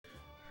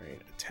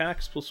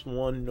attacks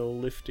 +1, no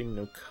lifting,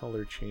 no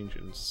color change,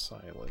 and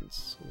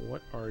silence.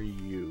 What are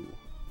you?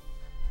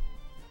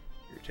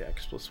 Your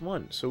attacks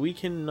 +1. So we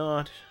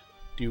cannot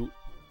do...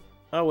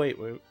 Oh, wait.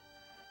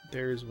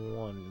 There's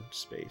one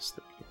space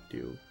that we can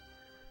do.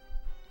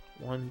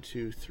 1,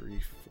 2,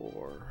 3,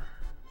 4.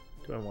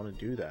 Do I want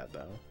to do that,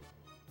 though?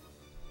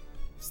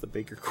 That's the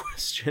bigger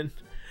question.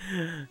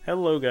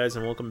 Hello, guys,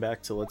 and welcome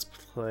back to Let's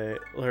Play...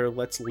 or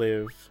Let's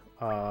Live.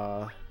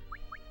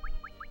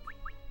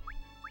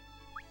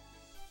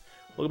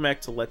 Welcome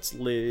back to Let's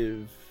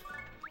Live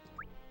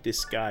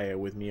Disgaea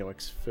with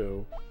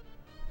MioXFu.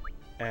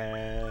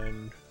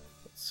 And...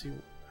 let's see,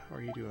 how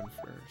are you doing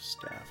for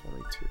staff?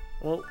 Only 2.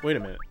 Well, wait a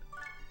minute.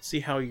 See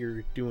how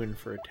you're doing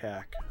for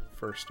attack,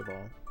 first of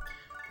all.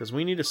 Because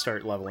we need to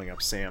start leveling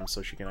up Sam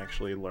so she can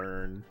actually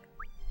learn...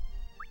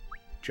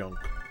 junk.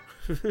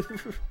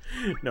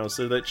 No,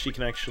 so that she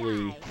can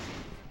actually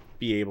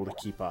be able to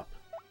keep up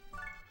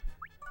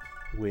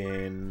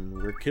when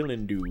we're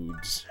killing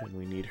dudes, and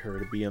we need her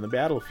to be on the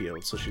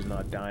battlefield so she's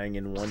not dying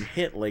in one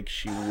hit like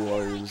she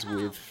was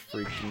with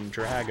freaking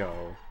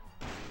Drago.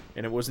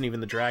 And it wasn't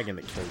even the dragon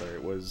that killed her,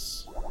 it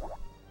was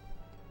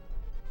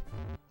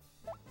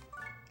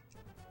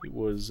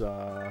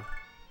a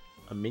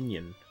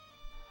minion.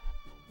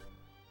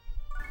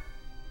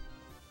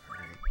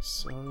 Alright,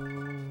 so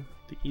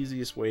the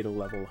easiest way to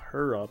level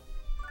her up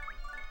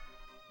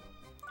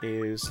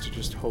is to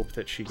just hope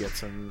that she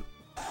gets an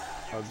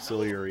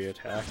auxiliary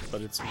attack,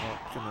 but it's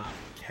not gonna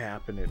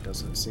happen, it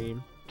doesn't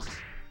seem.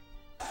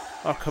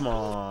 Oh, come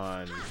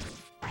on!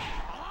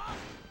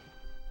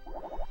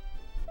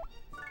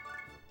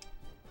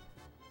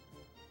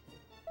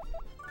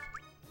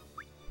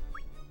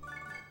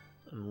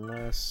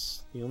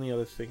 Unless... the only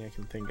other thing I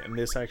can think... and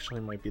this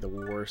actually might be the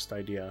worst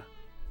idea.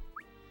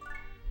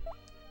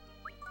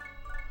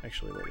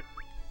 Actually, wait.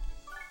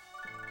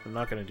 I'm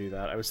not gonna do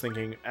that. I was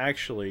thinking,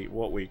 actually,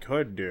 what we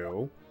could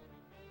do...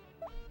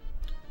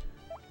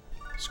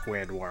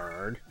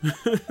 Squidward.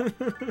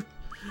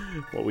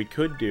 What we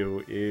could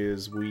do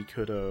is we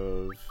could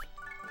have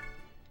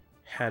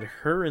had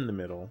her in the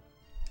middle.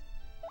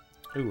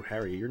 Ooh,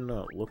 Harry, you're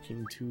not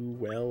looking too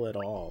well at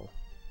all.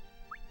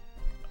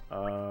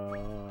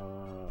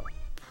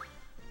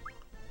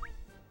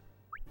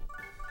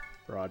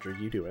 Roger,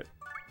 you do it.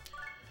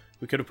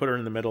 We could have put her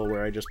in the middle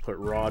where I just put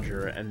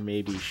Roger, and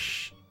maybe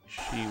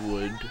she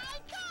would,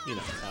 you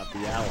know, have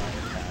the ally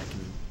attack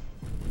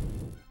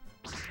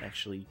and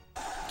actually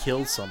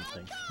kill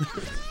something.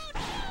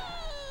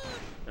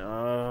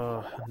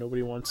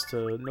 Nobody wants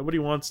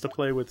to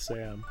play with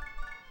Sam.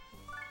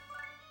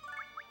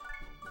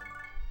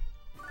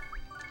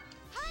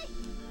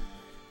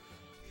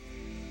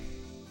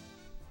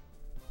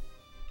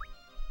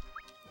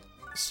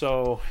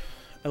 So,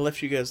 I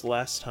left you guys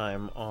last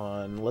time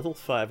on level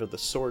 5 of the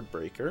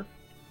Swordbreaker,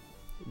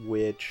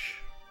 which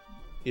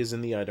is in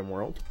the item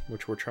world,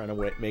 which we're trying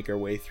to make our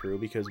way through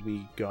because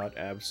we got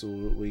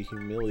absolutely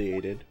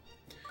humiliated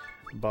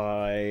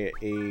by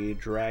a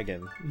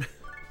dragon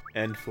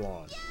and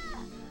Flawn.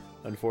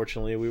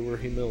 Unfortunately, we were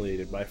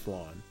humiliated by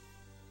Flawn.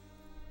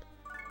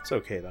 It's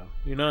okay though.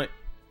 You're not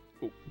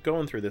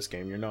going through this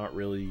game. You're not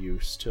really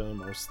used to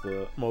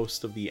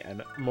most of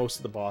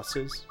the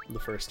bosses the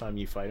first time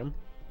you fight them.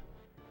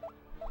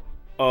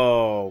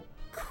 Oh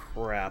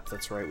crap!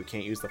 That's right. We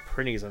can't use the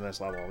printies on this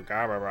level.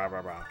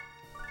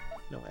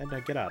 No,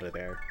 Edna, get out of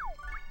there.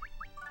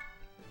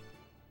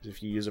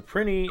 If you use a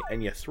printy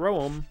and you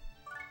throw them,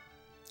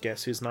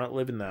 guess who's not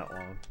living that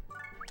long?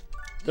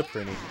 The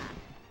printy.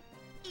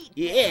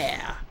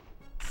 Yeah!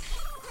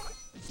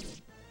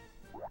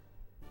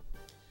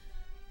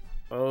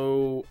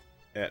 Oh,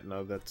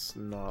 Etna, that's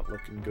not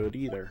looking good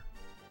either.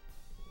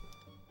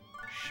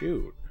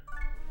 Shoot.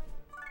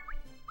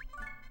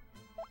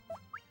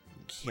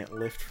 You can't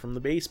lift from the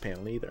base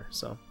panel either,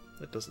 so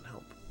that doesn't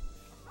help.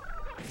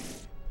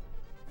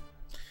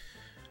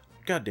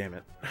 God damn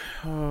it.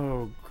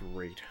 Oh,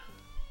 great.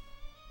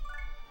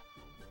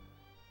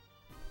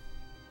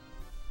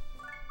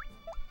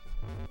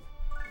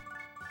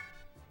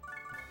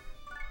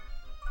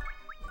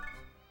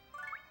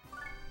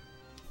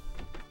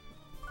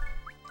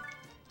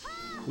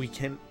 We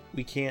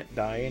can't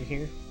die in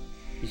here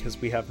because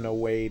we have no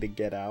way to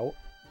get out.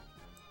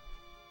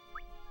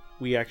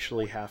 We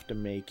actually have to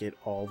make it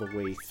all the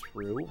way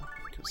through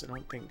because I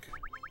don't think...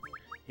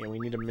 yeah, we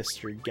need a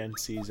Mr.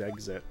 Gensi's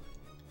exit.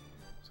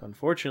 So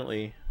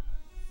unfortunately...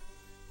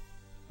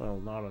 well,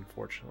 not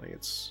unfortunately,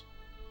 it's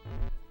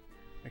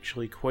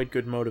actually quite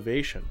good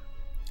motivation.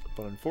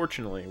 But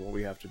unfortunately, what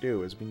we have to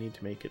do is we need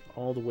to make it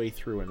all the way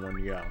through in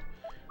one go.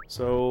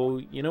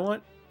 So, you know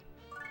what?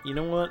 You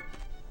know what?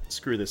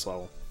 Screw this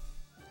level.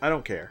 I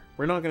don't care.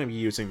 We're not going to be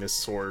using this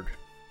sword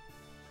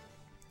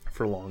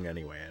for long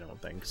anyway, I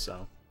don't think,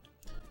 so.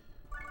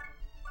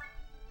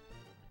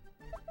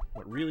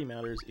 What really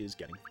matters is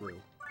getting through.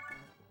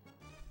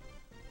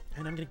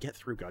 And I'm going to get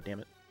through,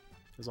 goddammit.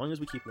 As long as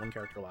we keep one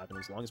character alive, and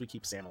as long as we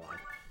keep Sam alive.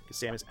 Because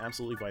Sam is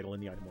absolutely vital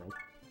in the item world.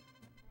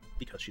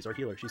 Because she's our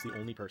healer. She's the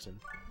only person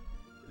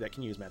that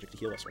can use magic to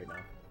heal us right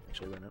now.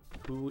 Actually, wait a minute.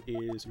 Who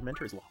is... Your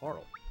mentor is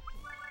Laharl.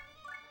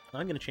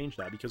 I'm going to change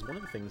that because one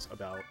of the things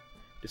about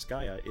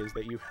Disgaea is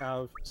that you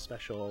have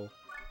special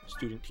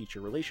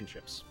student-teacher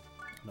relationships.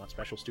 Not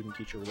special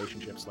student-teacher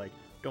relationships like,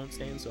 don't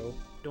stand so,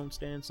 don't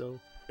stand so,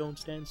 don't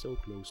stand so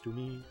close to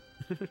me.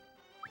 Yeah,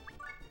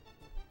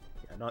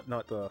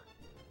 not the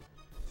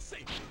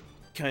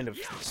kind of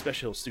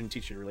special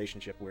student-teacher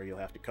relationship where you'll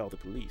have to call the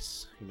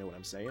police. You know what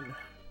I'm saying?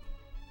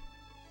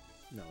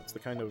 No, it's the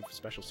kind of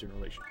special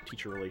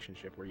student-teacher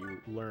relationship where you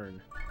learn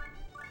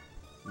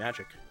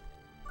magic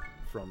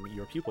from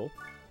your pupil.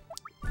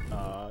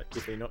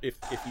 If they know, if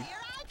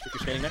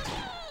you're standing next to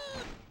them,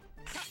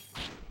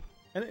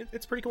 and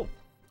it's pretty cool.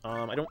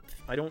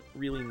 I don't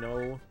really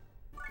know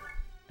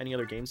any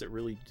other games that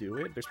really do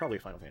it. There's probably a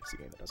Final Fantasy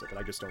game that does it, but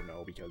I just don't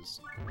know because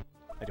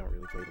I don't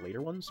really play the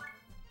later ones.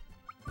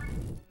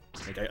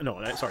 Like, it's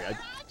not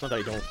that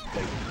I don't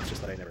play them, it's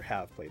just that I never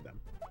have played them.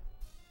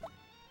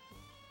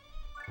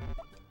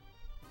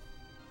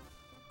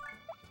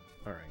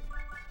 Alright.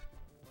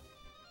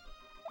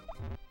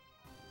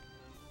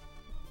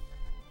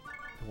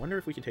 I wonder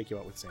if we can take you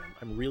out with Sam.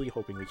 I'm really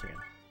hoping we can.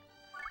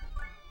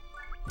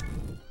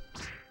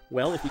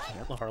 Well, if we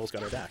can't, Laharl's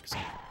got our backs.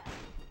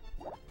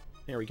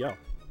 There we go.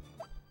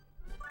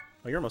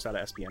 Oh, you're almost out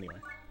of SP anyway.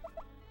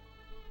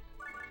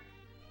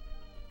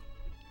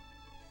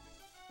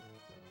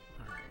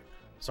 Alright.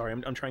 Sorry,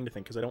 I'm trying to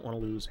think, because I don't want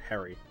to lose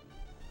Harry.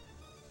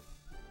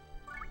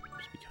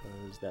 Just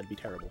because that'd be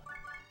terrible.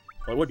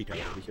 Well, it would be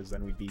terrible, because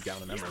then we'd be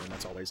down a member, and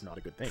that's always not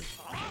a good thing.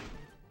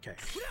 Okay.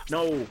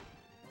 No!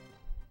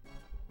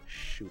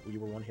 Shoot, we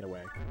were one hit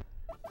away.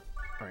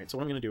 Alright, so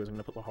what I'm going to do is I'm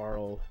going to put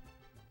Laharl...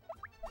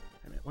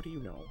 Wait a minute, what do you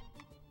know?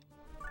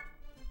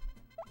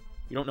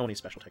 You don't know any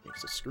special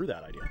techniques, so screw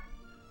that idea.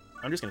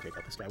 I'm just going to take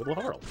out this guy with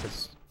Laharl,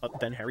 because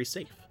then Harry's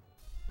safe.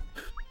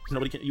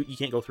 Nobody can... You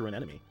can't go through an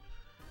enemy.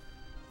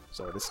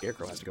 So this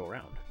Scarecrow has to go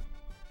around.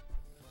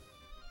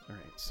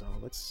 Alright, so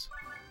let's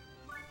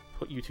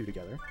put you two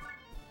together.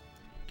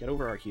 Get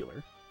over our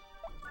healer.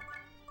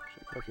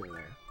 Should I put our healer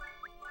there?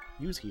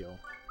 Use heal.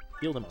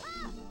 Heal them up.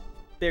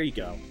 There you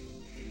go.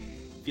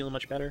 Feeling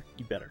much better?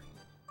 You better.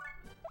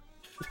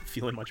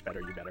 Feeling much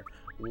better, you better.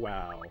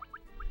 Wow.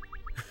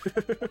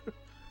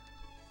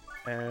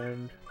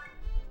 And...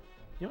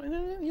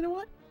 You know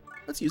what?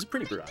 Let's use a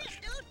Pretty Barrage.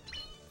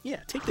 Yeah,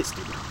 take this,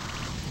 dude.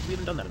 We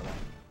haven't done that in a while.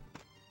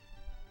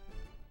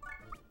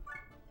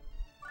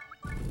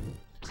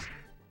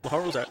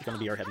 Laharl's going to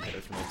be our heavy hitter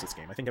through most of this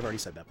game. I think I've already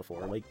said that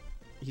before. Like,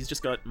 he's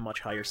just got much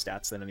higher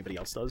stats than anybody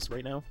else does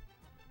right now.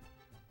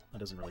 That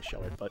doesn't really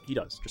show it, but he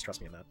does. Just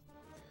trust me in that.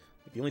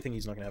 Like, the only thing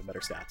he's not going to have better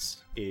stats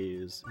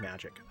is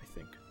magic, I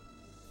think.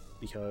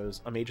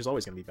 Because a mage is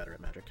always going to be better at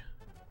magic.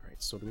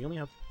 Alright, so do we only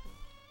have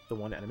the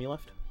one enemy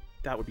left?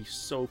 That would be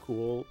so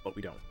cool, but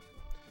we don't.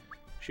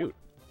 Shoot.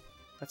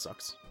 That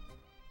sucks.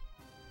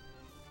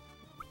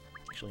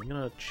 Actually, I'm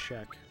going to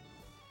check...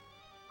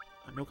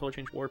 no color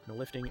change, warp, no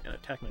lifting, and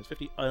attack minus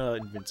 50.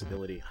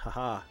 Invincibility.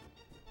 Haha.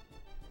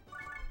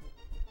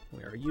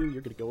 Where are you?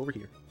 You're going to go over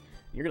here.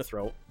 You're going to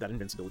throw that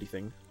invincibility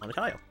thing on a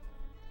tile.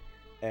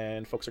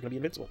 And folks are going to be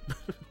invincible.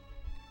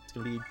 It's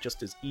going to be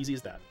just as easy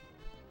as that.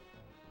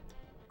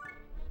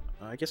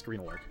 I guess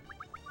green will work.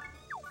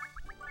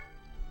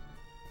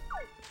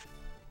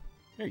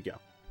 There you go.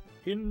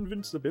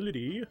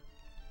 Invincibility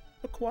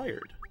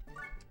acquired.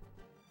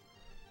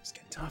 It's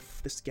getting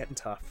tough. This is getting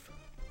tough.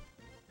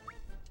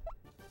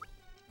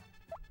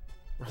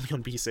 We're only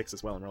on B6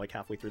 as well, and we're like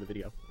halfway through the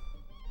video.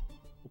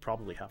 Well,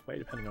 probably halfway,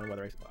 depending on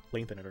whether I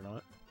lengthen it or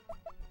not.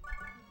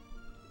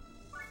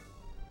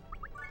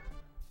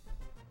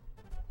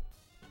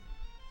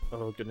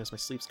 Oh goodness, my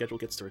sleep schedule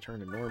gets to return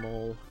to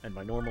normal. And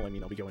by normal, I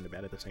mean I'll be going to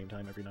bed at the same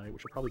time every night,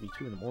 which will probably be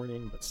 2 in the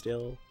morning, but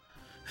still.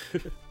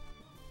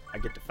 I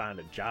get to find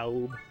a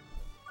job.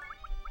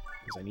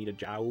 Because I need a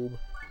job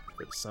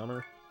for the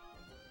summer.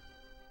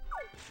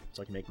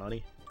 So I can make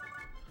money.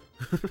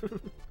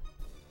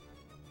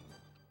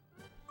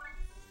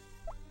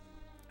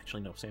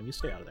 Actually, no, Sam, you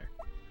stay out of there.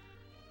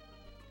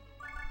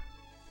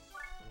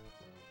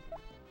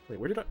 Wait,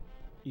 where did I...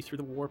 You threw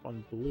the warp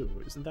on blue.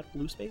 Isn't that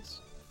blue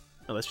space?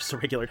 No, that's just a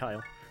regular tile.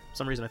 For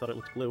some reason I thought it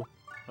looked blue.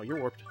 Oh, you're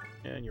warped.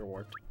 And you're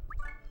warped.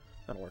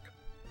 That'll work.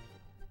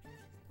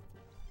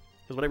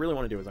 Because what I really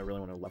want to do is I really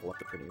want to level up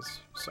the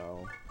pretties,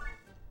 so...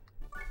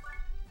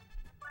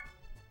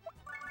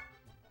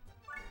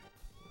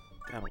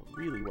 That'll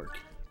really work.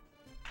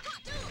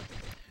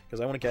 Because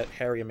I want to get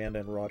Harry, Amanda,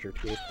 and Roger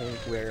to a point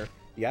where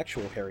the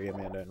actual Harry,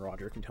 Amanda, and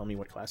Roger can tell me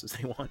what classes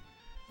they want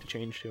to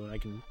change to,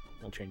 and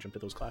I'll change them to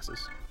those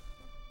classes.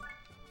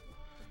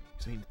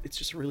 I mean, it's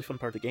just a really fun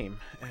part of the game,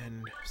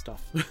 and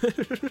stuff.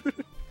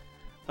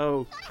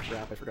 Oh,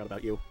 crap, I forgot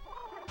about you.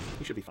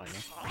 You should be fine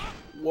now.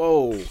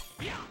 Whoa!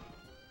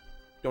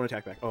 Don't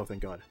attack back. Oh,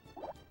 thank God.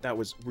 That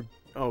was...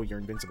 Oh, you're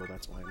invincible,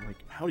 that's why. I'm like,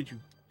 how did you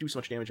do so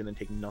much damage and then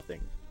take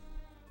nothing?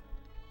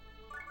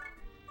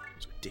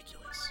 It's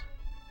ridiculous.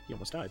 He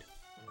almost died.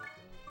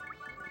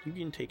 You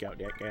can take out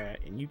that guy,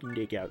 and you can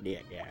take out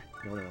that guy.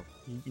 No.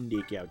 You can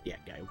take out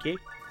that guy, okay?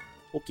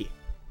 Okay.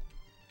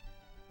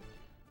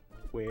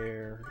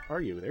 Where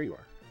are you? There you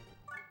are.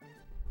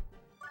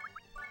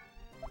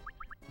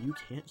 You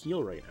can't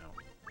heal right now.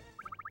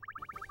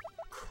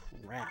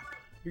 Crap.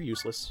 You're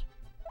useless.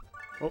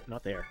 Oh,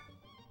 not there.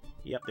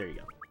 Yep, there you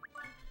go.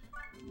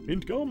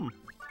 Mint gum!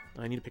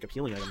 I need to pick up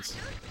healing items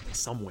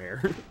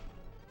somewhere.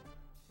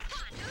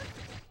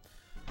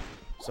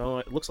 So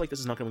it looks like this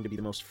is not going to be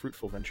the most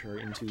fruitful venture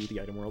into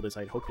the item world as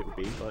I'd hoped it would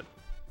be, but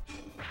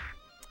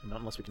not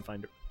unless we can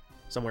find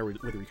somewhere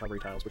with recovery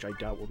tiles, which I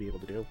doubt we'll be able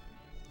to do.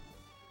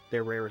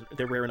 They're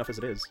rare enough as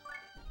it is.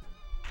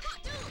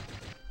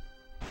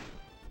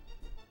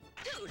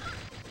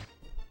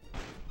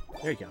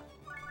 There you go.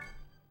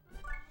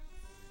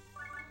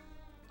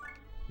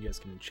 You guys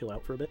can chill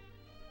out for a bit.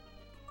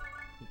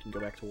 You can go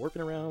back to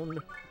warping around.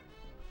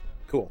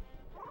 Cool.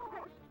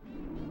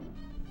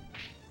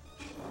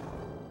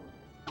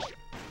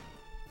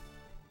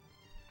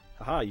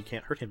 Haha, you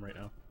can't hurt him right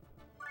now.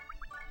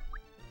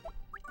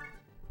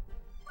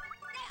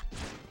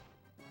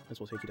 This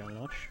will take you down a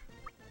notch.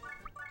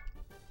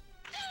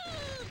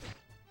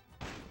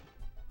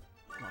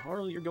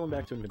 Or you're going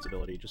back to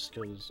invincibility, just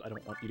because I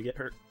don't want you to get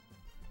hurt.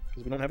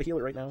 Because we don't have a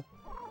healer right now.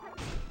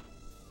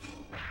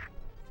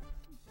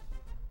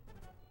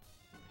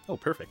 Oh,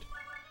 perfect.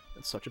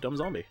 That's such a dumb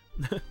zombie.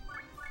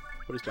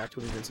 Put us back to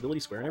an invincibility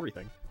square and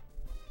everything.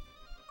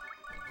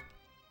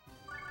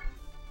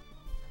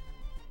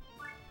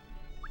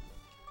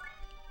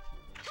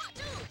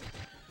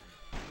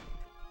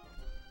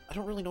 I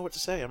don't really know what to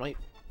say. I might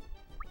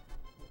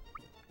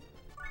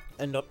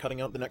end up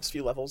cutting out the next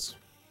few levels.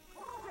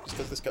 Just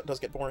because this does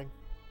get boring.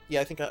 Yeah,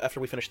 I think after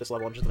we finish this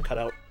level, I'm just going to cut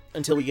out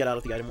until we get out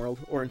of the item world,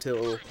 or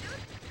until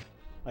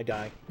I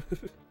die.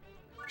 Which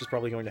is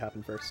probably going to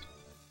happen first.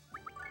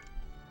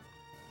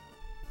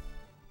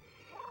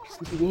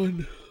 This is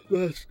one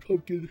last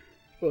pumpkin.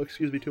 Oh,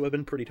 excuse me too, I've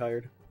been pretty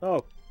tired.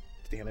 Oh,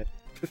 damn it.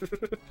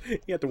 You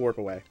have to warp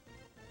away.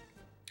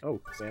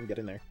 Oh, Sam, get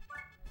in there.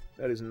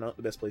 That is not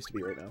the best place to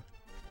be right now.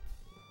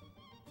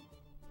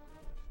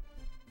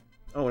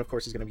 Oh, and of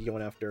course he's going to be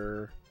going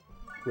after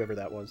whoever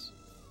that was.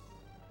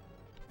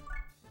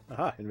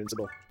 Aha,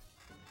 invincible.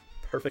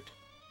 Perfect.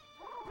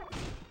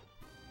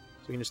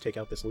 So we can just take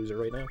out this loser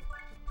right now.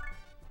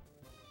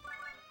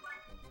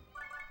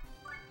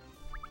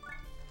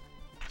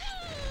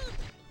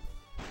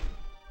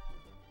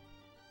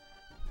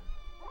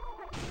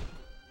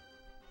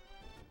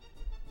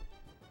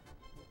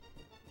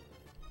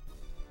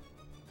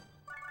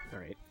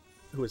 Alright.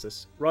 Who is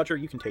this? Roger,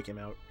 you can take him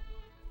out.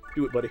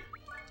 Do it, buddy.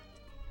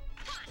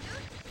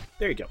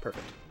 There you go,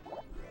 perfect.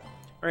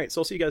 Alright,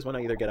 so I'll see you guys when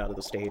I either get out of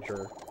the stage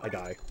or I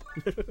die.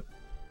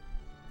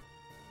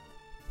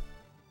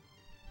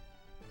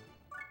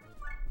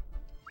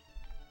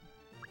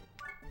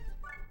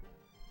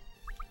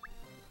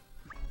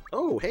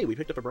 Oh, hey, we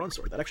picked up a bronze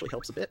sword. That actually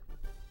helps a bit.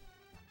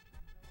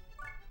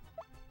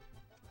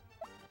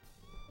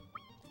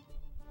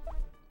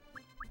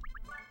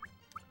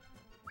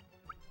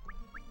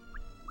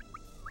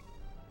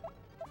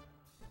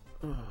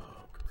 Oh,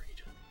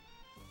 great.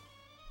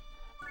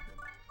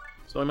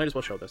 So I might as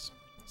well show this.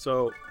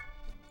 So,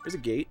 there's a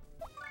gate.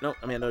 No,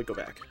 Amanda, go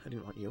back. I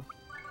didn't want you.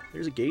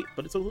 There's a gate,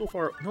 but it's a little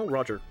far... No,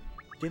 Roger.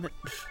 Damn it.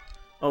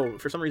 Oh,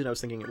 for some reason I was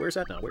thinking, where's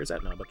that now? Where's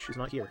that now? But she's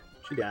not here.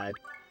 She died.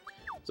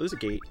 So there's a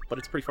gate, but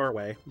it's pretty far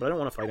away. But I don't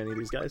want to fight any of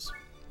these guys.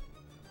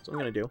 So what I'm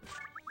going to do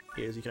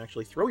is you can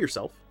actually throw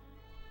yourself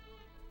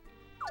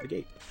to the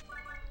gate.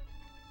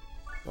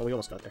 Well, we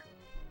almost got there.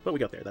 But we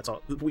got there, that's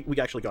all. We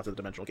actually got to the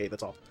dimensional gate,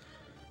 that's all.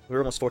 We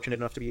were almost fortunate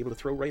enough to be able to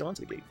throw right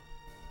onto the gate.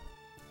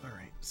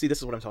 Alright. See, this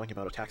is what I'm talking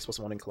about. Attacks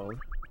 +1 in clone.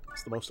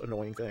 It's the most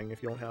annoying thing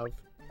if you don't have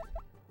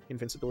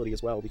invincibility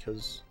as well,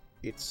 because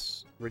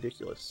it's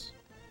ridiculous.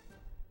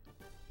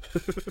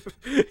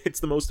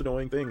 It's the most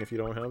annoying thing if you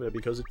don't have it,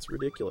 because it's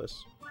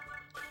ridiculous.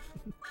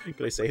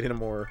 Could I say it in a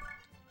more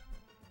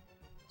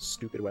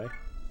stupid way?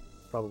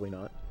 Probably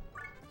not.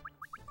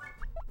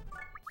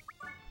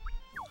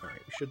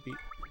 Alright, we should be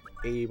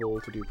able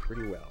to do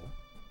pretty well.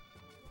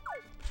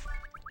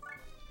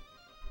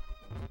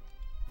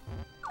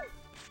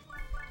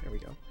 There we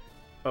go.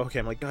 Oh, okay,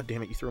 I'm like, god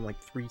damn it, you threw him like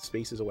 3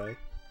 spaces away.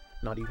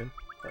 Not even.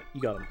 But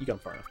you got him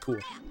far enough. Cool.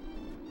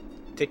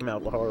 Take him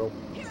out, Laharo.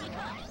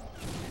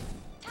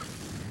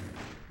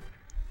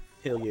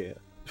 Hell yeah.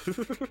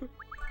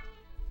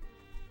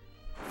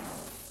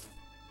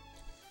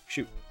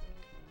 Shoot.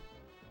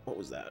 What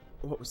was that?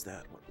 What was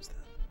that? What was that?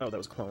 Oh, that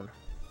was a clone.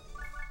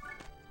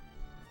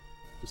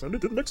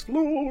 Descended to the next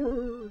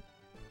floor!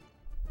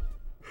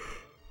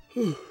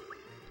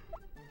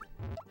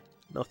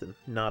 Nothing.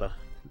 Nada.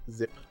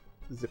 Zip.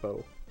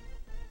 Zippo.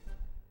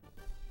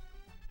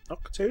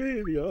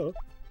 Octavia! We're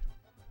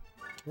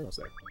almost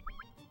there.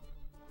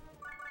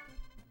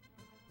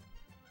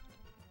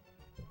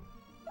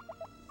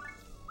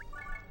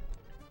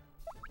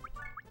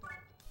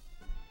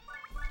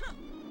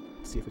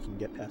 See if we can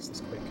get past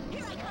this quick.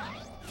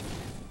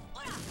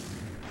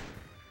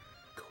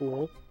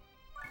 Cool.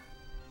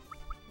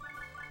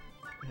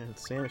 And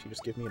Sam, if you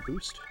just give me a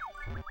boost.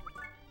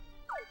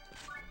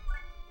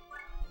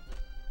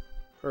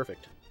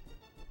 Perfect.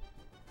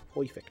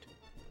 Perfect.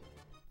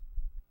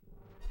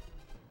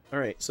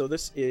 Alright, so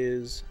this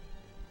is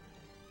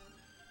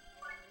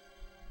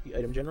the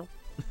item general.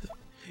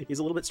 He's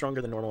a little bit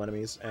stronger than normal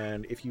enemies,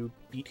 and if you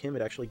beat him,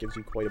 it actually gives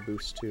you quite a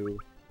boost to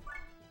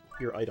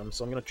your item.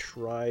 So I'm going to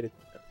try to...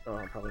 Oh,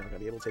 I'm probably not going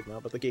to be able to take him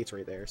out, but the gate's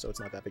right there, so it's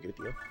not that big of a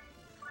deal.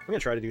 I'm going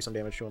to try to do some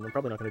damage to him. I'm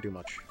probably not going to do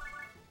much.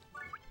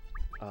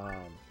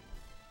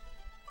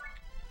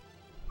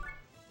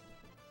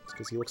 It's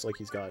because he looks like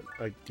he's got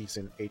a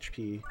decent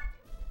HP.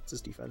 It's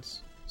his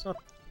defense.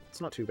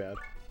 It's not too bad.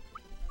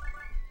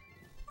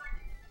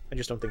 I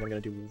just don't think I'm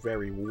going to do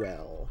very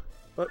well.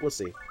 But we'll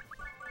see.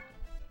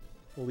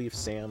 We'll leave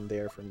Sam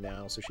there for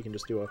now, so she can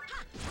just do a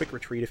quick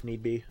retreat if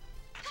need be.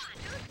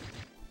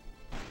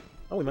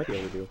 Oh, we might be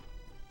able to do...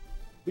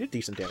 We did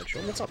decent damage to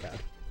him, that's not bad.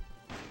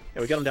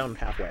 Yeah, we got him down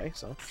halfway,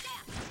 so...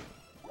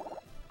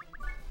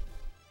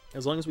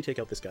 As long as we take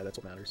out this guy, that's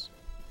what matters.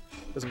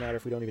 Doesn't matter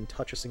if we don't even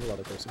touch a single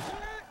other person.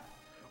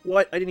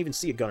 What? I didn't even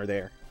see a gunner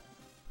there.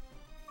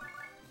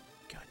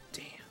 God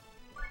damn.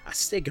 I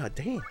said god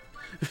damn.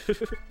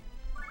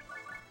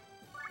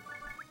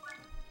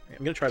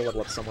 I'm gonna try to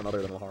level up someone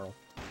other than Laharl.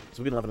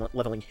 So we've been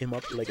leveling him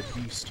up like a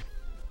beast.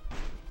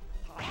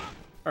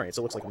 Alright, so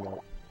it looks like I'm gonna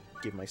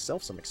give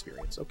myself some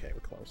experience. Okay,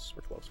 we're close.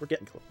 We're close. We're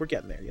getting close. We're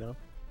getting there, you know?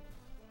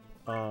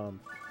 Yeah,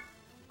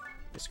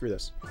 screw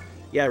this.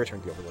 Yeah, I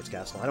returned to the Overlord's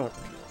Castle. I don't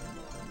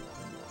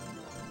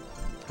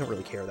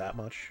really care that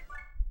much.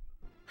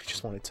 I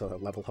just wanted to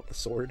level up the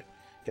sword,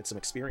 get some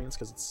experience,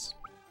 because it's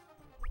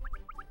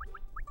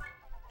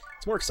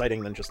more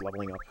exciting than just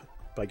leveling up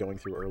by going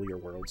through earlier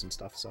worlds and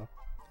stuff, so...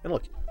 And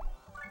look,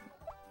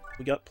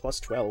 we got plus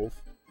 12.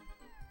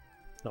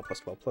 Not plus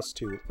 12, plus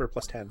 2, or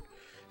plus 10.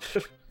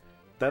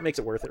 That makes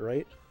it worth it,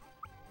 right?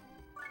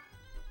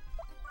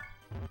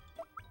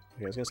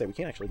 Okay, I was gonna say, we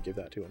can't actually give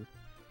that to him.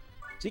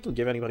 So you can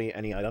give anybody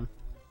any item.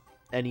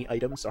 Any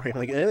item, sorry, I'm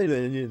like...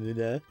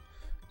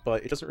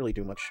 But it doesn't really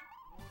do much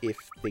if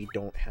they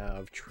don't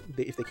have...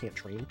 if they can't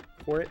train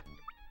for it.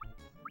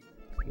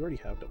 You already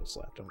have double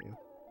slap, don't you?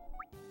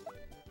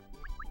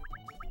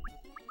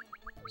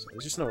 So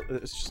it's just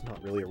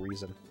not really a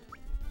reason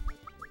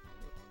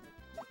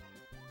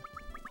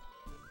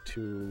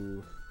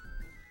to...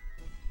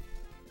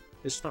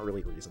 It's just not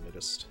really a reason to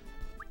just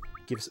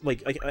give...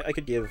 Like, I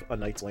could give a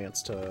Knight's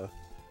Lance to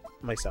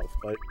myself,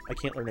 but I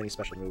can't learn any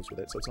special moves with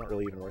it, so it's not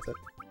really even worth it.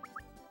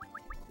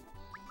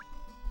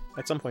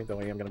 At some point, though,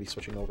 I am going to be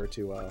switching over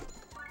to,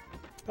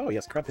 Oh,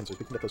 yes, crab pincers.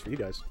 We can get those for you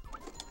guys.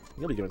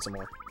 You'll be doing some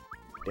more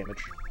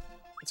damage.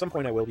 At some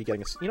point, I will be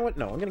getting a... You know what?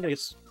 No, I'm going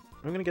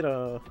to get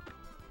a...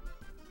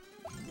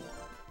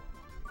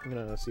 I'm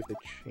gonna see if they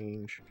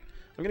change.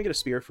 I'm gonna get a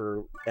spear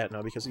for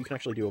Etna, because you can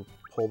actually do a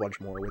whole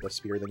bunch more with a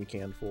spear than you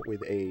can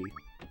with an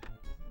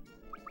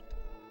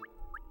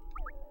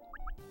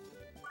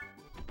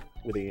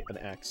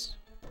axe.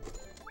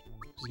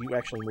 So you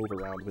actually move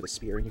around with a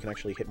spear, and you can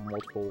actually hit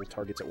multiple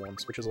targets at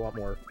once, which is a lot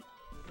more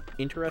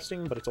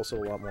interesting, but it's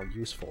also a lot more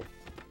useful.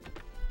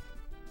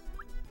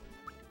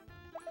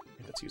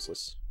 That's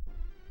useless.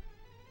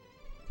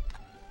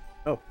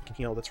 Oh, you can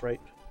heal, that's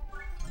right.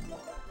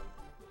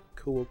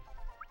 Cool.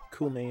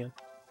 Cool, man.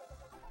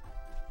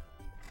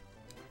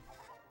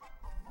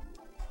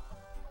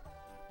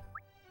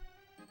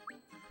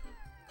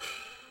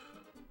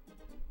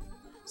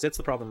 So that's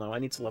the problem, though. I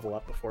need to level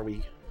up before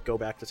we go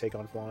back to take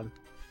on Flan.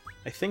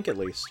 I think, at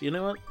least. You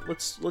know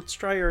what? Let's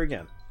try her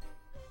again.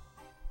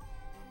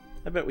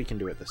 I bet we can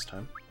do it this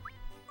time.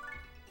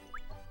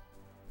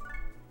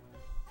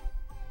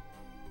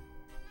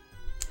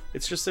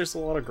 It's just there's a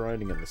lot of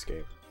grinding in this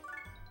game.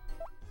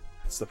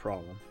 That's the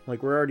problem.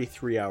 Like, we're already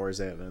 3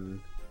 hours in,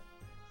 and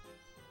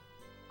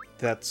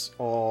that's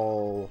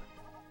all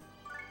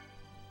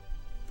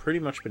pretty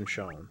much been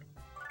shown.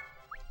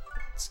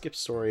 Skip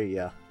story,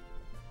 yeah.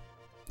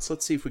 So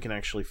let's see if we can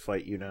actually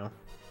fight you now.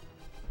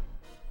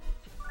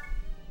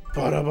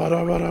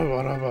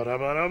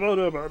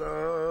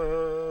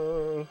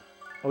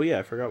 Oh yeah,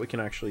 I forgot we can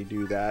actually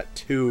do that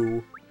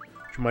too,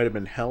 which might have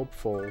been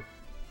helpful.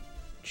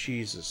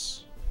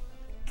 Jesus.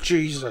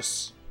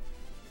 Jesus.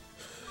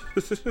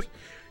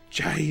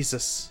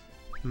 Jesus.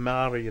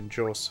 Mary and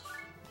Joseph.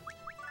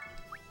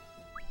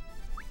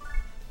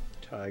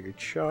 Tiger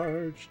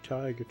charge,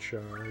 tiger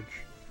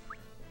charge.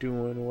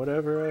 Doing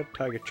whatever a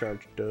tiger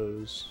charge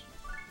does.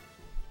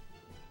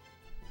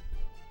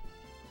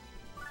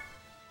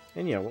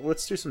 And yeah, well,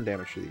 let's do some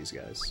damage to these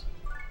guys.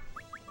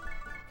 I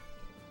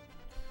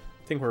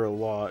think we're a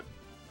lot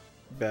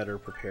better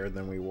prepared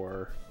than we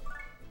were,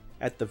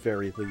 at the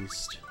very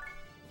least.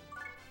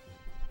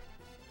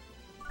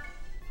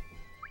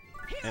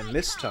 And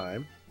this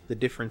time, the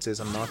difference is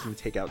I'm not going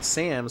to take out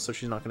Sam, so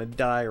she's not going to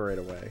die right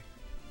away.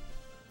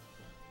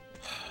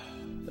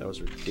 That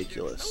was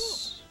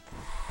ridiculous.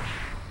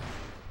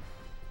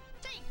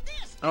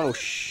 Oh,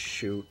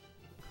 shoot.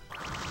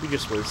 He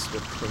just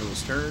wasted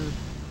Tony's turn.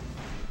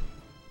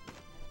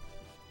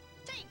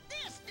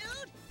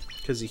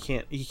 Because he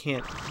can't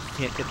hit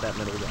that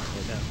middle guy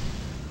right now.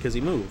 Because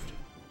he moved.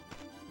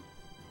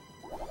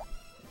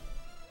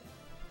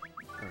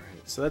 Alright,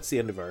 So that's the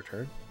end of our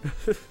turn.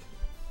 We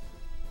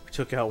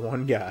took out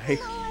one guy.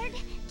 Lord,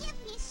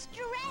 give me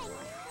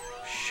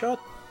strength. Shut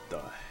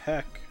the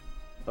heck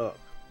up.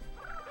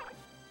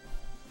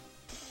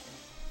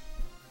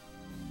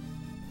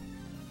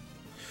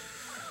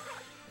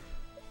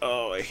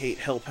 Oh, I hate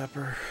Hell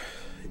Pepper.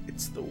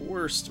 It's the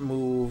worst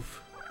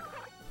move.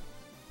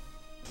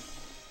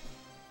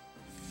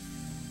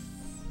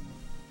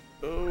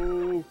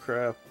 Oh,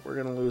 crap. We're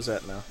gonna lose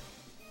that now.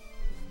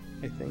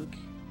 I think.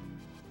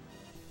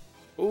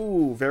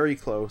 Ooh, very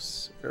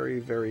close. Very,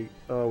 very...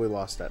 Oh, we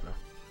lost that now.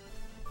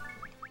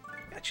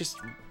 That just...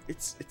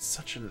 It's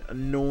such an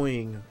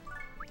annoying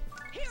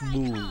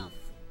move.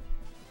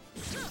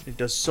 It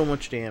does so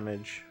much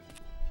damage.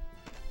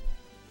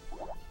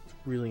 It's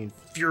really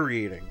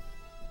infuriating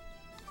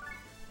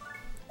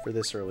for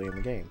this early in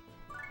the game.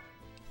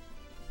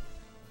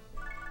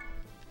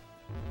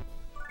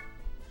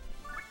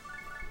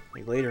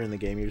 Like later in the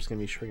game, you're just gonna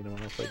be shrinking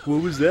them off like,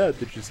 what was that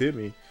just hit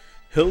me?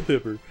 Hell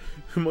Pepper.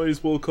 Might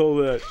as well call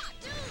that.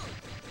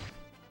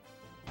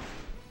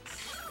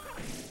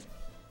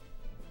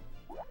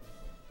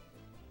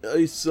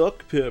 I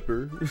suck,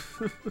 Pepper.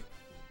 Yeah,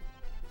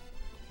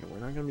 we're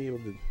not gonna be able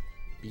to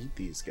beat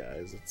these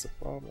guys. That's a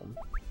problem.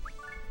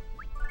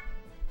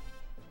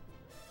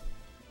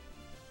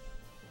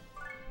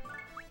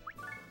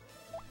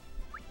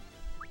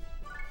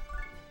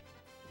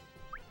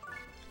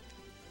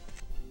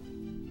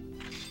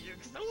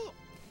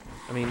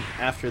 I mean,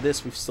 after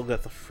this, we've still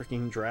got the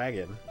freaking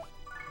dragon.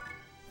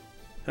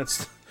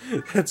 That's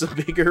a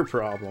bigger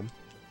problem.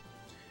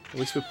 At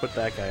least we put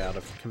that guy out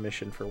of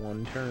commission for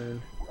one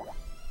turn.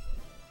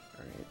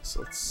 Alright,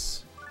 so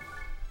let's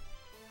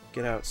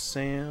get out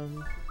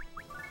Sam.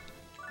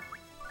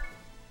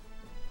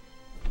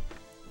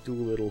 Do a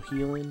little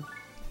healing.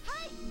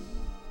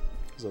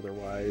 Because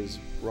otherwise,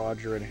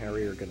 Roger and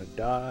Harry are gonna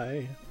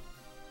die.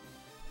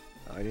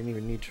 I didn't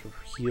even need to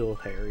heal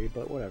Harry,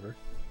 but whatever.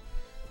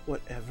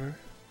 Whatever.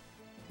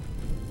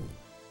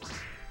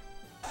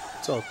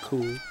 It's all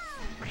cool.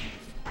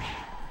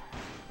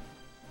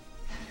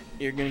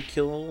 You're gonna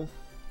kill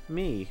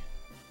me.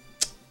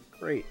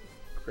 Great.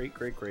 Great,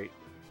 great, great.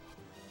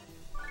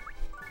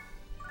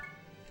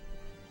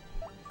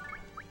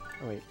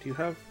 Oh wait, do you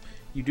have...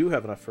 You do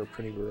have enough for a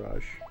pretty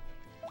barrage.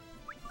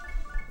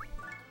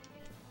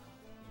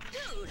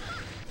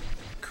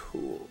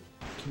 Cool.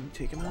 Can you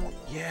take him out?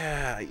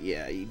 Yeah,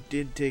 yeah, you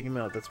did take him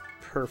out. That's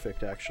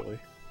perfect, actually.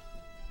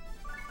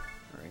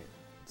 Alright,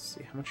 let's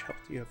see. How much health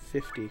do you have?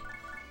 50.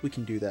 We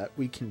can do that.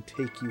 We can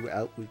take you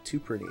out with 2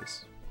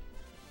 pretties.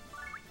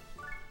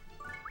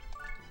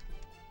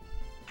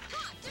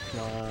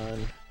 Come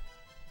on.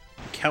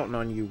 I'm counting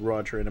on you,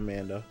 Roger and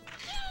Amanda.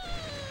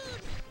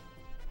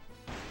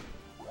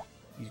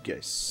 You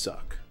guys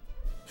suck.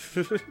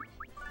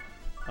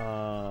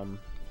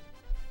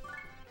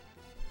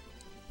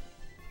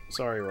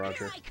 Sorry,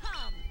 Roger.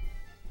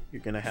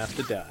 You're gonna have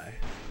to die.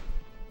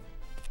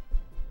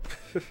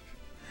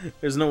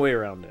 There's no way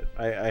around it.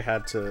 I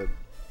had to...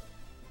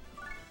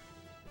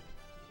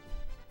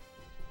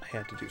 I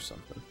had to do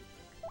something.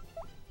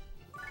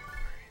 Alright,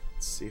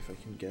 let's see if I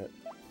can get...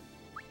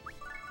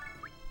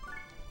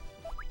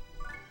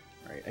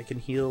 Alright, I can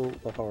heal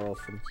Laharl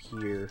from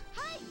here.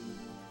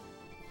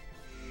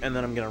 And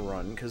then I'm gonna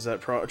run, because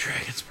that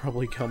dragon's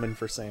probably coming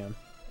for Sam.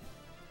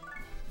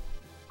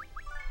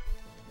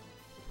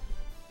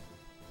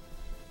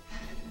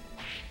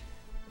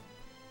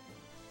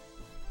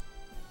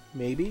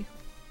 Maybe?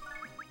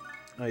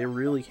 I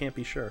really can't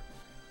be sure.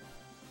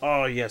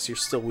 Oh yes, you're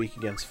still weak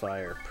against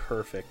fire.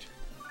 Perfect.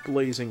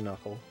 Blazing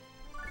Knuckle.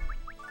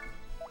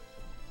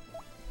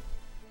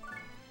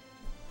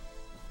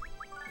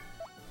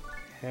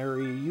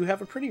 Harry, you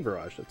have a pretty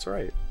barrage, that's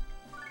right.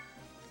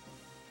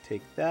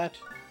 Take that.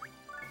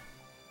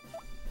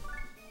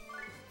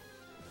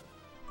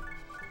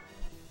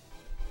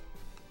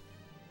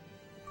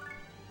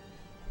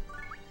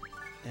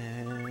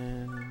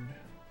 And...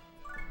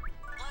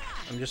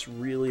 I'm just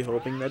really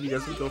hoping that he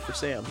doesn't go for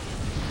Sam.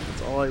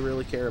 That's all I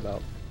really care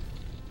about.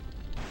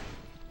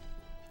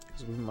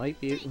 Because we might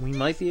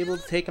be able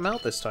to take him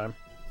out this time.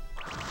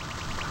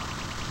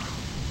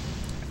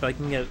 If I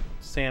can get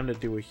Sam to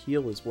do a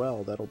heal as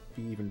well, that'll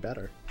be even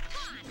better.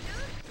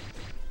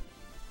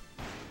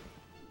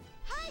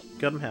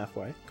 Got him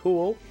halfway.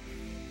 Cool.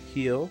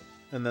 Heal.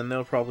 And then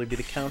there'll probably be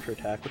the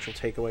counterattack, which will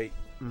take away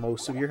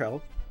most of your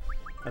health.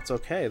 That's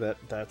okay.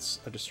 That's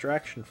a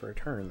distraction for a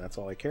turn. That's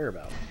all I care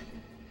about.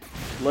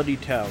 Bloody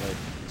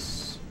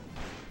Talons.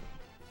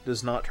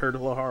 Does not hurt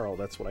Laharl.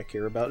 That's what I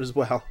care about as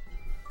well.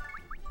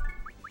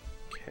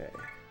 Okay.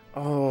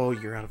 Oh,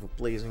 you're out of a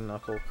Blazing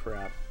Knuckle.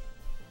 Crap.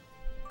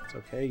 It's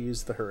okay.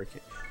 Use the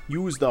Hurricane.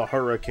 Use the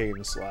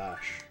Hurricane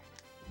Slash.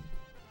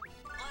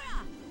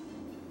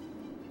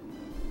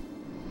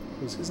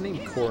 Was his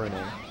name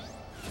Coronet?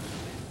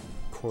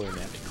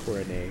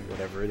 Coronet,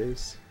 whatever it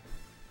is.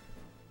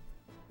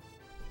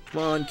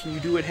 Come on, can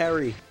you do it,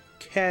 Harry?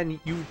 Can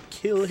you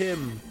kill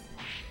him?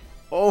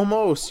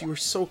 Almost! You were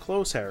so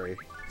close, Harry.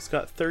 He's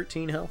got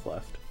 13 health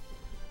left.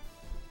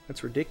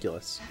 That's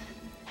ridiculous.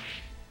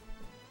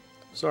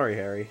 Sorry,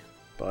 Harry,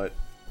 but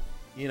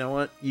you know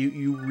what?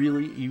 You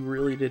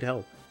really did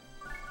help.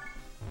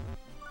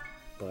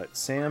 But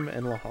Sam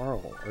and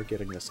Laharl are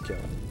getting this kill.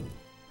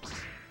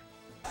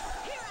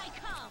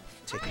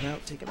 Take him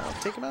out, take him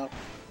out, take him out.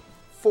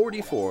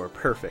 44,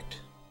 perfect.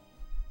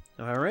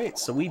 Alright,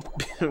 so we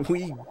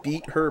we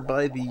beat her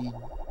by the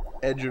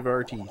edge of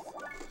our teeth.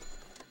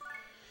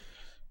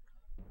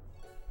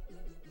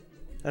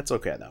 That's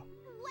okay though.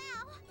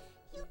 Wow,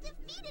 you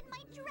defeated my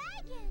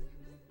dragon.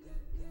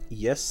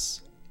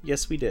 Yes,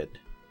 yes we did.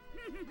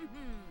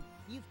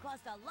 You've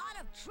caused a lot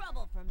of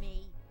trouble for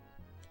me.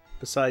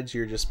 Besides,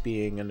 you're just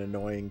being an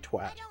annoying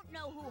twat. I don't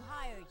know who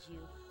hired you,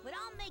 but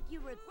I'll make you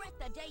regret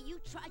the day you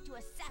tried to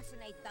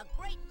assassinate the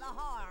great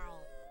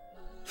Laharl.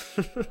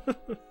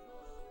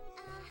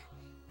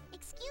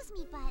 Excuse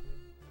me, but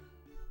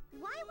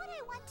why would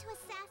I want to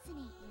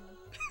assassinate you?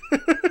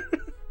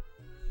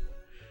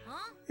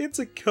 Huh? It's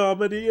a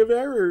comedy of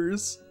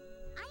errors.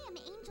 I am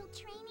Angel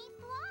Trainee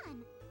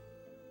Flan.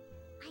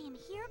 I am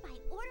here by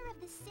order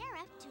of the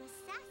Seraph to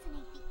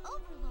assassinate the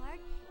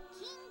Overlord,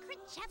 King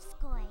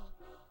Krichevskoy.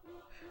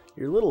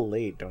 You're a little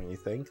late, don't you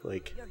think?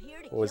 Like, You're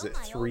here to what was kill it,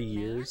 my 3 old man?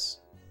 years?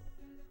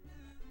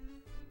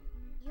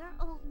 Your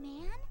old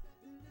man?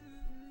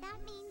 That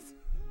means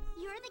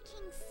you're the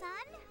king's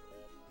son?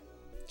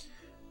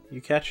 You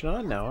catching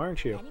on now,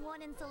 aren't you?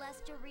 Anyone in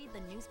Celestia read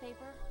the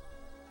newspaper?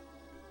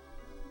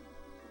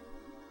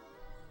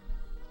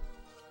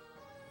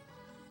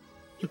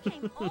 You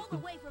came all the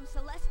way from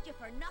Celestia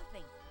for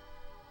nothing.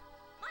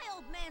 My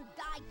old man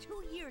died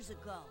 2 years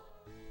ago.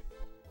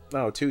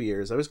 Oh, 2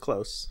 years. I was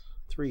close.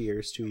 3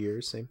 years, 2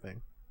 years, same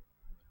thing.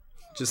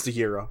 Just a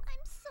year off.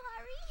 I'm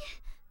sorry.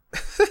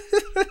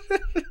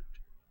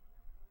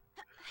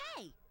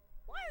 Hey,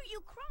 why are you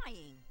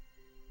crying?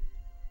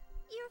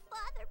 Your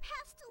father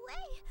passed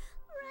away,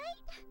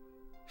 right?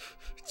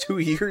 2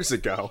 years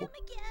ago. Him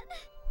again.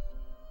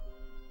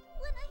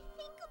 When I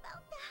think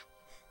about that,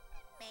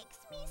 it makes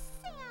me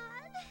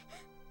sad.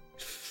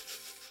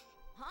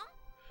 Huh?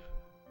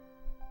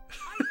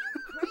 Are you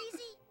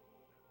crazy?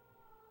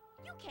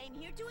 You came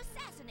here to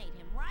assassinate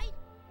him, right?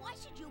 Why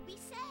should you be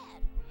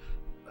sad?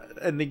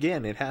 And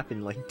again, it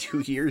happened like 2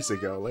 years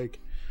ago. Like,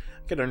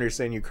 I could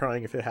understand you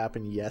crying if it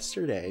happened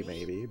yesterday,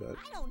 maybe, but...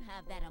 I don't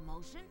have that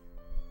emotion.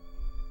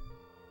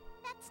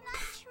 That's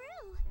not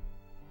true.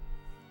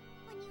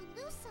 When you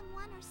lose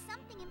someone or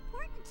something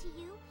important to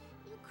you,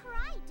 you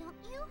cry, don't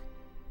you?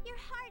 Your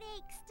heart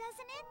aches,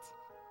 doesn't it?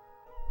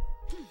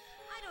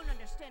 I don't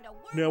understand a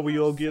word. Now we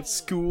you're all get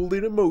saying. schooled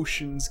in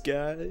emotions,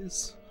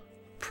 guys.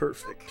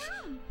 Perfect.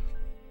 Come.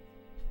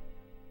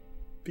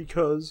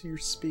 Because you're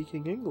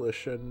speaking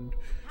English and...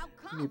 How You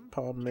come? Because I'm a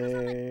pommy.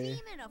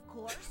 demon, of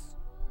course.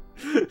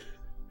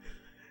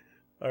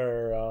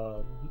 Or,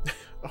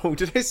 oh,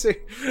 did I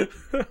say...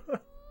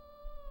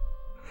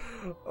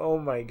 Oh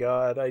my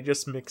god, I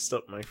just mixed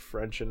up my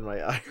French and my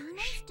Demons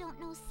Irish. don't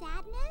know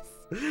sadness?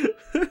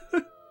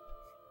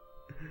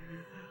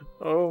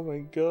 Oh my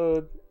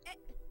god.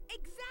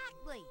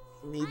 Exactly.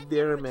 Mi I've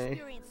never dirme.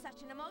 experienced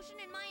such an emotion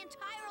in my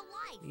entire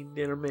life. Mi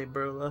dirme,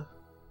 Berla.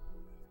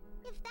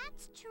 If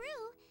that's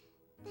true,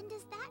 then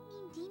does that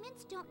mean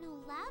demons don't know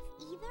love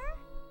either?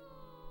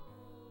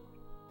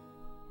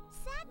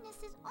 Sadness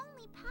is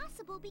only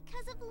possible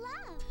because of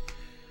love.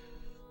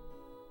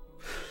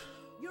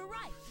 You're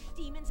right.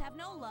 Demons have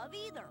no love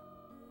either.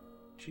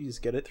 Jeez,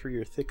 get it through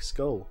your thick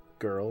skull,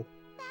 girl.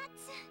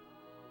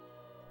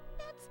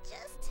 That's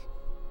just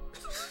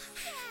too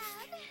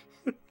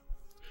sad.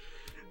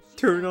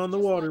 Turn on the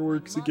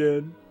waterworks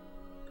again.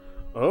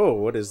 Oh,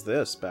 what is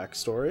this?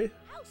 Backstory?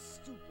 How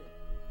stupid.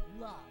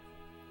 Love.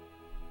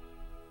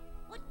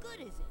 What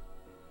good is it?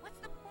 What's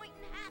the point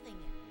in having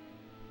it?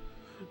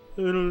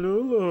 I don't know,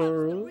 Love's the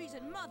Laura.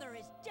 reason Mother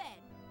is dead.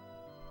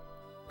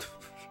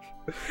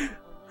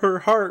 Her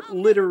heart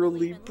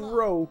literally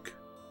broke.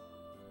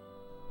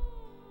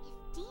 If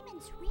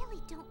demons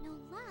really don't know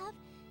love,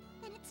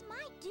 then it's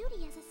my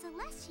duty as a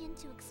Celestian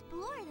to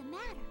explore the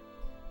matter.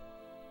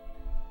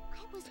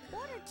 I was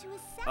ordered to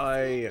assassinate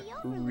I the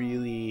Overlord.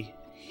 really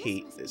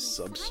hate must this be a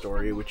sign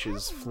sub-story, from the which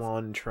is heavens.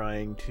 Flan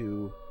trying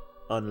to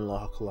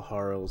unlock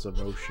Laharl's It has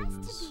to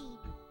emotions.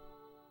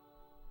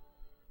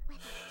 be.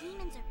 Whether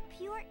demons are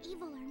pure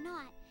evil or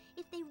not,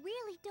 if they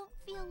really don't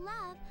feel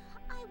love,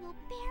 I will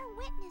bear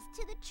witness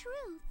to the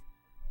truth.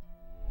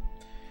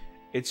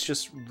 It's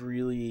just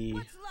really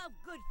What's love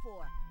good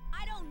for?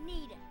 I don't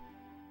need it.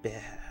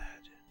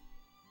 bad.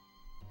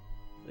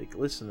 Like,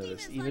 listen to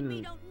this. Demons like me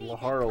Even don't need that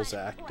Laharl's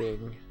kind of crap.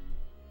 acting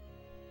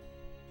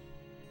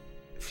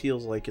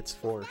feels like it's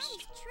If that forced. is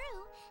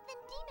true, then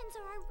demons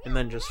are a real And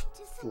then just threat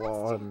to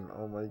Celestia. Flan,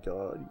 oh my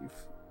god, you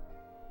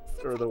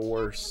Since are I the can't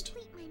worst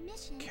complete my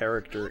mission,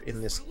 character I've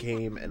in this decided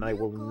game, that and my I new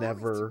will goal is to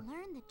never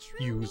learn the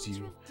true use nature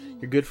you. of demons.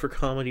 You're good for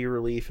comedy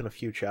relief in a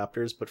few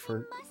chapters, but I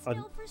for must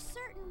know for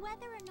certain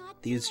whether or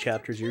not these demons are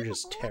chapters, you're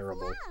just capable of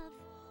terrible. love.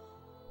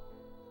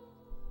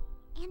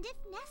 And if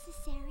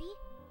necessary,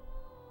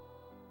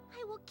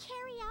 I will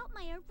carry out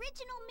my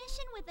original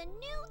mission with a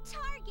new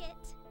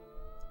target.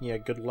 Yeah,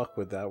 good luck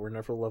with that. We're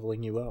never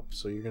leveling you up,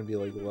 so you're gonna be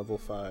like level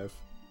 5.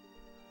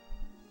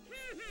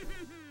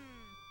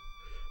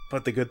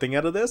 But the good thing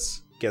out of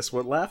this, guess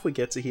what laugh we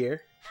get to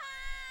hear?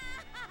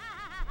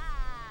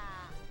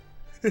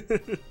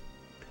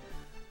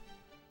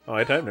 Oh,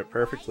 I timed it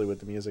perfectly with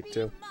the music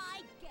too.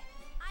 My guest.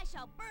 I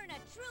shall burn a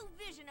true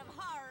vision of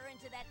horror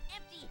into that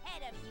empty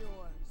head of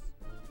yours.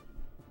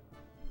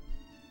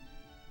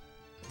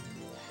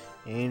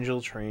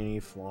 Angel trainee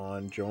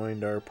Flan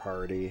joined our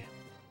party.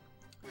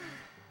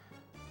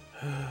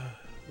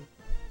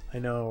 I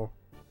know.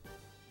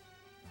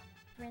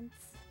 Prince,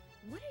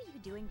 what are you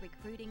doing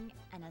recruiting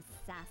an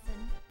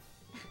assassin?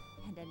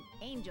 And an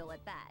angel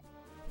at that.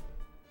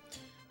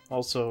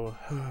 Also,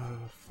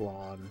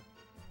 Flan.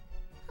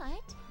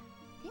 What?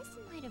 This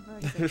might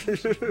avert the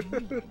attention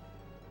from me.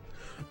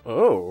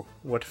 Oh,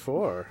 what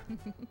for?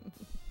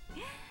 Perfect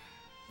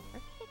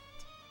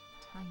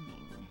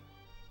timing.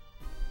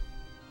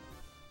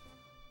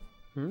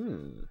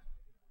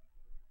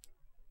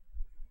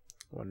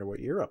 Wonder what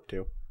you're up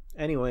to.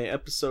 Anyway,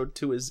 episode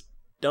 2 is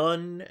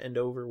done and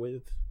over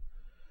with.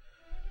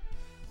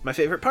 My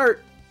favorite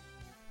part!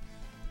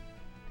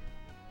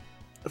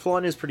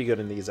 Flan is pretty good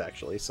in these,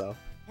 actually, so.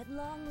 At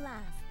long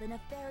last, the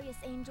nefarious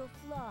angel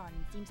Flan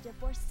seems to have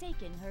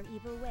forsaken her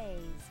evil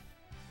ways.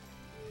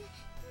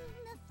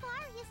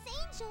 Nefarious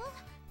angel?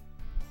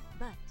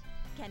 But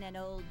can an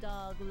old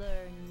dog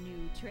learn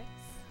new tricks?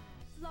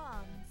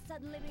 Flan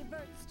suddenly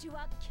reverts to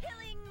a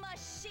killing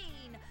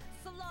machine,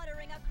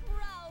 slaughtering a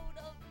crowd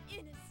of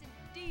innocent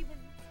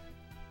demons.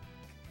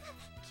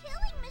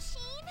 Killing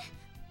machine?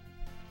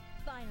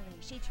 Finally,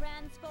 she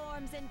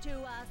transforms into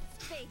a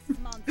space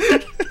monster.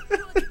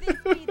 Could this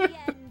be the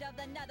end of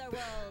the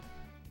netherworld?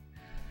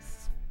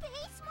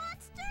 Space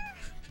monster?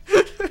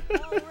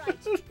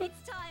 Alright,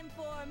 it's time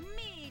for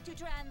me to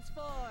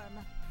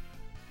transform.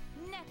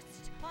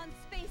 Next on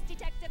Space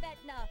Detective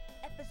Etna,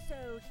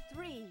 Episode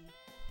 3.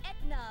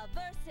 Etna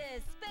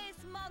versus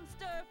Space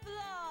Monster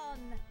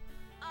Flan.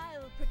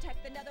 I'll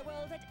protect the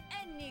netherworld at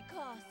any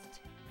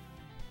cost.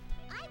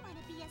 I want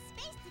to be a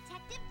space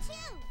detective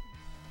too.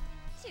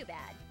 Too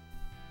bad.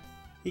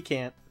 He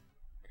can't.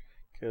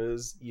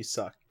 Because you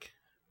suck.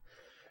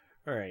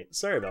 Alright,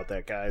 sorry about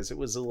that, guys. It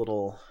was a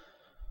little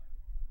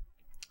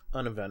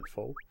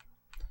uneventful.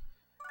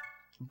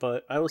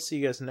 But I will see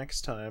you guys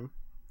next time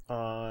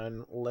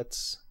on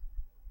Let's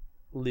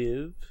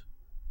Live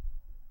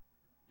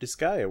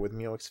Disgaea with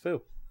Meowx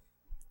Fu.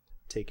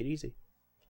 Take it easy.